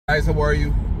guys, how are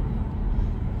you?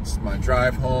 It's my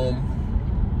drive home.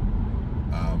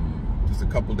 Just a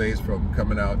couple days from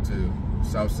coming out to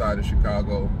south side of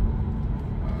Chicago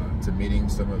to meeting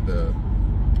some of the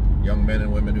young men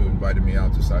and women who invited me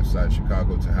out to south side of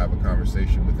Chicago to have a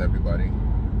conversation with everybody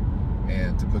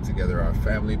and to put together our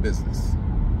family business.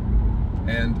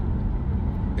 And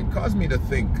it caused me to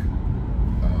think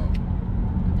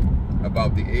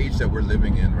about the age that we're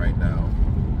living in right now.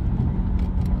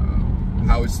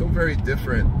 How it's so very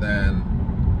different than,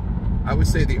 I would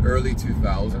say, the early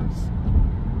 2000s.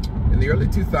 In the early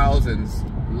 2000s,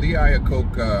 Lee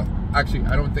Iacocca, actually,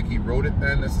 I don't think he wrote it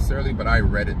then necessarily, but I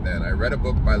read it then. I read a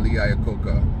book by Lee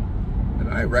Iacocca,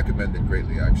 and I recommend it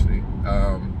greatly, actually.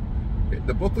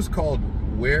 The book was called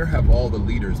Where Have All the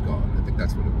Leaders Gone? I think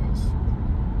that's what it was.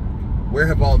 Where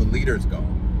Have All the Leaders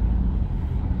Gone?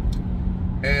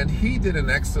 And he did an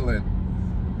excellent,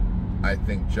 I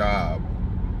think, job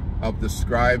of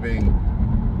describing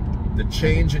the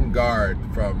change in guard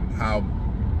from how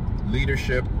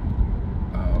leadership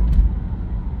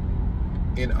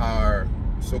in our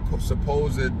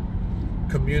supposed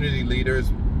community leaders,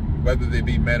 whether they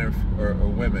be men or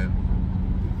women,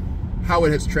 how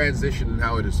it has transitioned and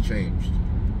how it has changed.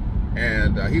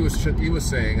 And he was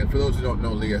saying, and for those who don't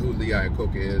know who Lee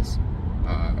Iacocca is,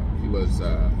 he was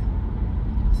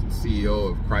CEO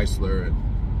of Chrysler and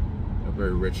a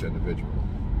very rich individual.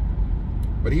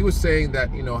 But he was saying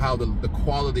that, you know, how the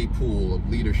quality pool of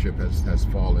leadership has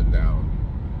fallen down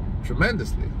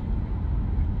tremendously.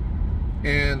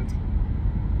 And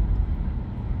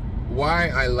why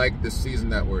I like this season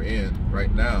that we're in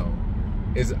right now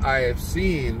is I have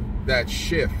seen that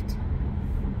shift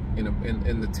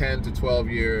in the 10 to 12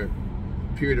 year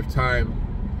period of time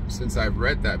since I've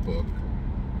read that book.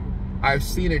 I've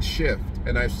seen it shift,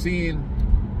 and I've seen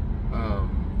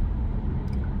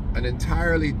an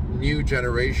entirely new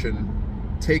generation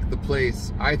take the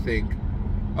place, I think,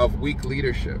 of weak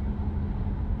leadership.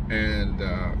 And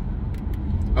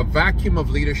a vacuum of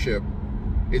leadership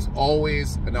is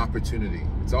always an opportunity.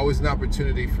 It's always an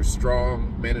opportunity for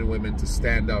strong men and women to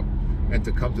stand up and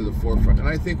to come to the forefront. And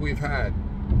I think we've had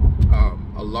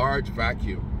a large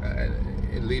vacuum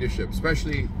in leadership,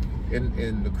 especially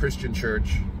in the Christian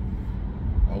church.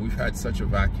 We've had such a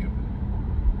vacuum.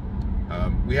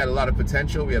 We had a lot of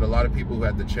potential. We had a lot of people who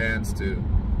had the chance to,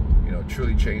 you know,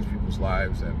 truly change people's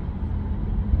lives. And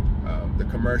the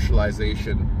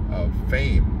commercialization of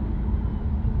fame,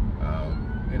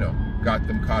 you know, got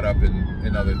them caught up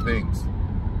in other things.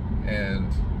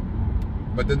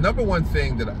 But the number one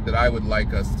thing that I would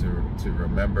like us to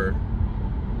remember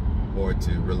or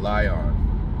to rely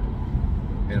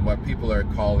on in what people are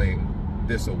calling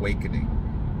this awakening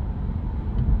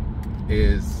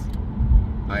is,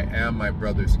 I am my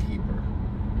brother's keeper.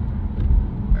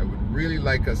 I would really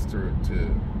like us to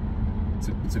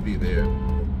be there.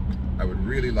 I would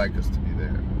really like us to be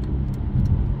there.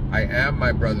 I am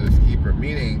my brother's keeper,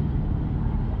 meaning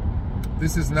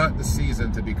this is not the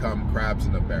season to become crabs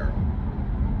in a barrel.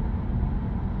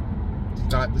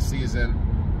 It's not the season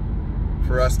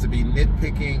for us to be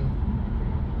nitpicking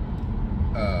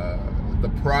the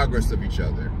progress of each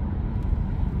other,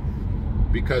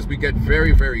 because we get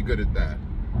very, very good at that.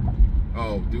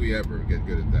 Oh, do we ever get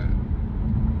good at that?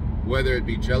 Whether it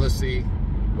be jealousy,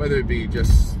 whether it be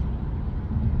just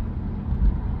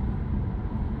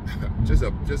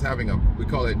having we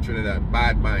call it in Trinidad,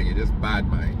 bad mind. You're just bad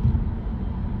mind.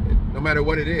 No matter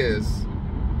what it is,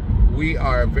 we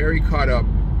are very caught up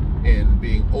in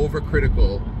being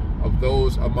overcritical of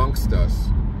those amongst us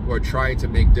who are trying to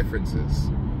make differences.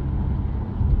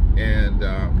 And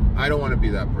I don't want to be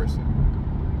that person.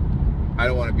 I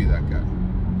don't want to be that guy.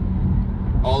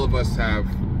 All of us have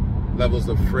levels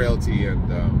of frailty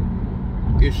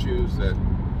and issues that,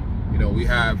 you know, we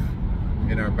have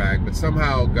in our bag, but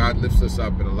somehow God lifts us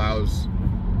up and allows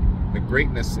the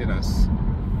greatness in us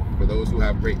for those who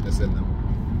have greatness in them.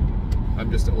 I'm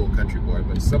just an old country boy,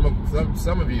 but some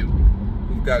of you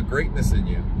who've got greatness in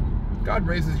you, God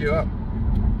raises you up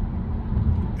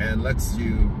and lets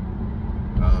you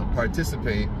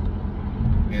participate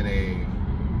in a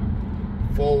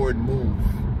forward move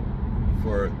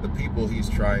for the people he's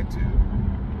trying to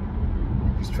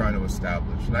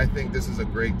establish. And I think this is a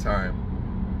great time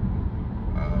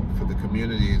for the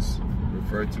communities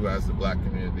referred to as the black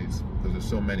communities, because there's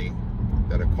so many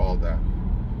that are called that.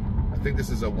 I think this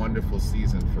is a wonderful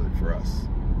season for us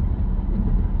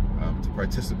to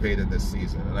participate in this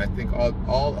season. And I think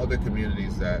all other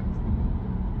communities that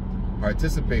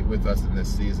participate with us in this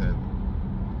season,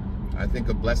 I think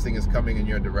a blessing is coming in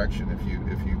your direction if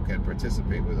you can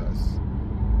participate with us.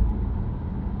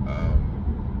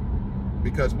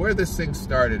 because where this thing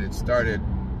started, it started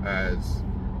as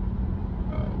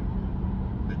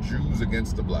the Jews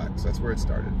against the blacks. That's where it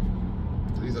started.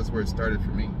 At least that's where it started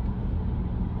for me.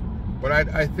 But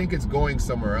I think it's going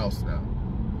somewhere else now,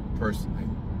 personally.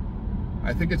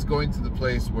 I think it's going to the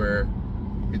place where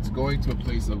it's going to a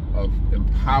place of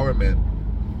empowerment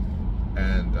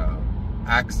and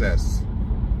access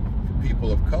for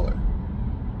people of color,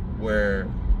 where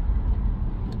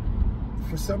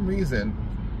for some reason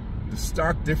the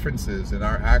stark differences in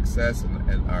our access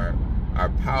and our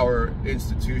power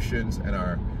institutions and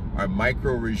our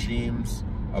micro regimes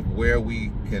of where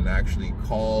we can actually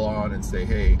call on and say,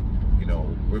 hey, you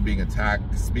know, we're being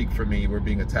attacked, speak for me, we're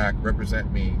being attacked,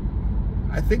 represent me.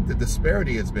 I think the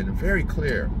disparity has been very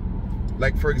clear.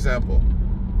 Like, for example,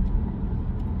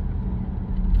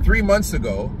 3 months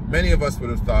ago, many of us would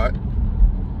have thought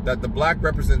that the black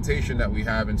representation that we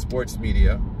have in sports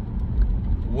media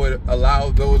would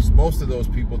allow most of those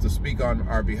people to speak on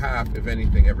our behalf if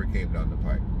anything ever came down the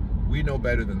pipe. We know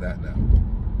better than that now.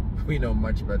 We know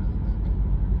much better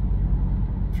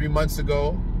than that. 3 months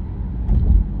ago,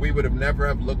 we would have never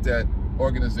have looked at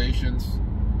organizations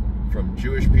from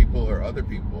Jewish people or other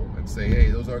people and say, hey,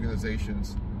 those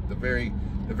organizations, the very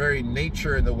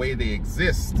nature and the way they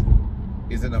exist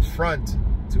is an affront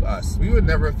to us. We would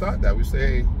never have thought that. We say,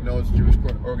 hey, you know, it's a Jewish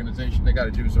organization, they got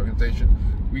a Jewish organization,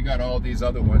 we got all these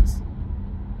other ones.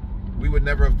 We would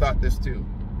never have thought this too,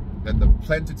 that the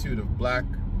plentitude of black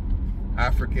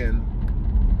African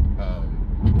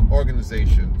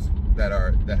organizations that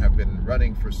have been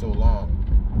running for so long,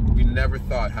 we never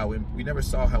saw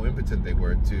how impotent they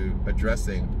were to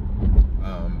addressing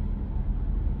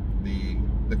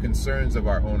the concerns of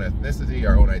our own ethnicity,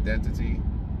 our own identity.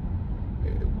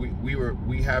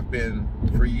 We have been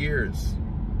for years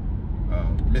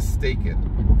mistaken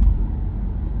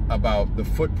about the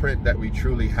footprint that we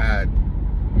truly had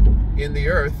in the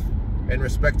earth in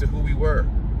respect to who we were,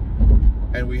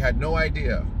 and we had no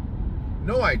idea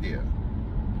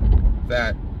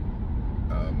that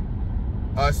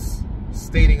us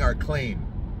stating our claim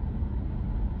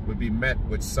would be met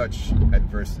with such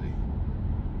adversity.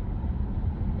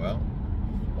 Well,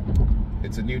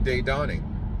 it's a new day dawning.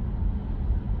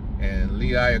 And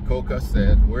Lee Iacocca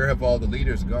said, where have all the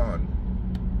leaders gone?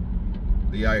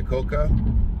 Lee Iacocca,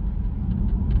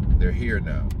 they're here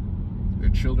now. Their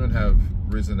children have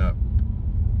risen up.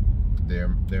 Their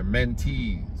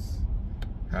mentees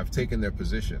have taken their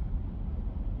position.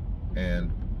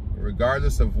 And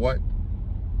regardless of what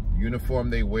uniform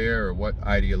they wear or what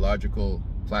ideological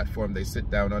platform they sit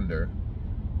down under,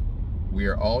 we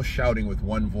are all shouting with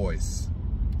one voice,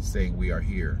 saying, we are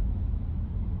here.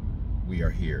 We are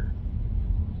here.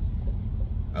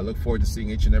 I look forward to seeing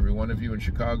each and every one of you in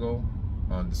Chicago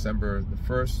on December the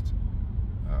 1st.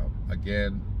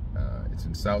 Again, it's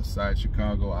in Southside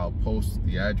Chicago. I'll post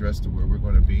the address to where we're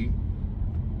going to be.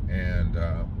 And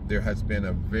there has been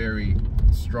a very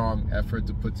strong effort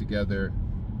to put together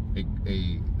I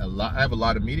have a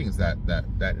lot of meetings that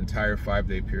entire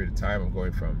 5-day period of time. I'm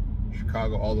going from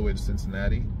Chicago all the way to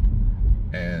Cincinnati,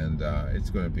 and it's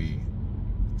going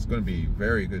to be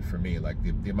very good for me. Like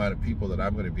the amount of people that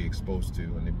I'm going to be exposed to,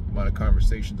 and the amount of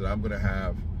conversations that I'm going to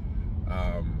have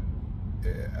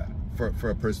for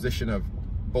a position of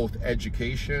both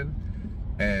education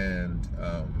and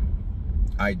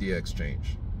idea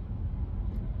exchange.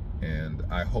 And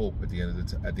I hope at the end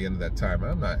of that time,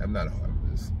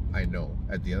 I know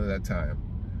at the end of that time,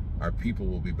 our people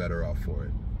will be better off for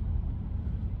it.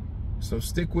 So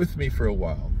stick with me for a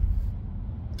while.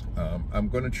 I'm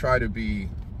going to try to be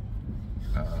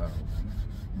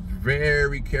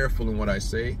very careful in what I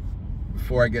say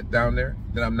before I get down there.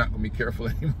 Then I'm not going to be careful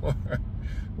anymore.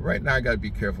 Right now I got to be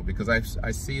careful because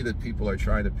I see that people are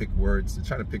trying to pick words. They're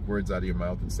trying to pick words out of your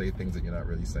mouth and say things that you're not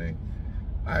really saying.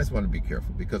 I just want to be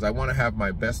careful because I want to have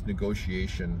my best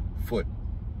negotiation foot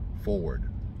forward.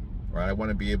 Right? I want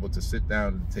to be able to sit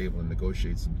down at the table and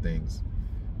negotiate some things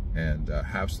and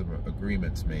have some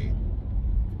agreements made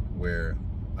where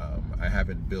I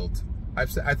haven't built. I've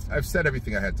said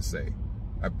everything I had to say.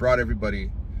 I've brought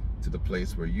everybody to the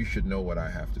place where you should know what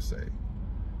I have to say,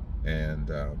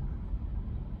 and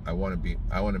I want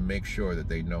to make sure that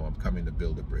they know I'm coming to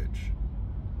build a bridge,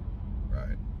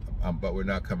 right? But we're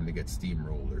not coming to get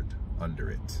steamrollered under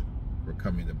it. We're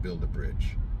coming to build a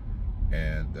bridge,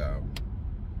 and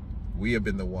we have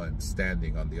been the ones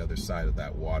standing on the other side of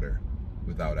that water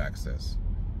without access.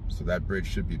 So that bridge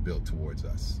should be built towards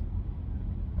us.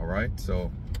 All right,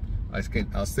 so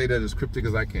I'll say that as cryptic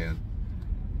as I can.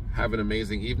 Have an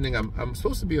amazing evening. I'm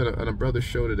supposed to be on a brother's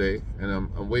show today, and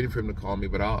I'm waiting for him to call me,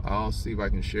 but I'll see if I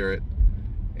can share it.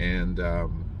 And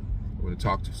We're going to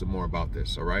talk some more about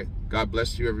this, all right? God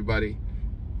bless you, everybody.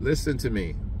 Listen to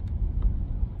me.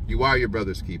 You are your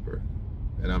brother's keeper,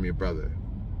 and I'm your brother.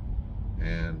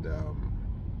 And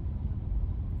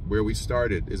where we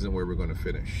started isn't where we're going to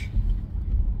finish.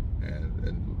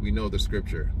 And we know the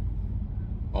scripture.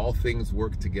 All things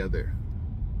work together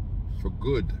for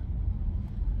good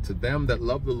to them that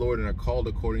love the Lord and are called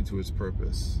according to his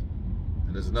purpose.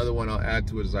 And there's another one I'll add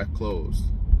to it as I close.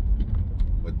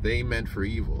 What they meant for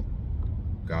evil,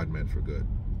 God meant for good.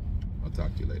 I'll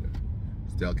talk to you later.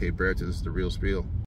 It's Dell Brereton. This is The Real Spiel.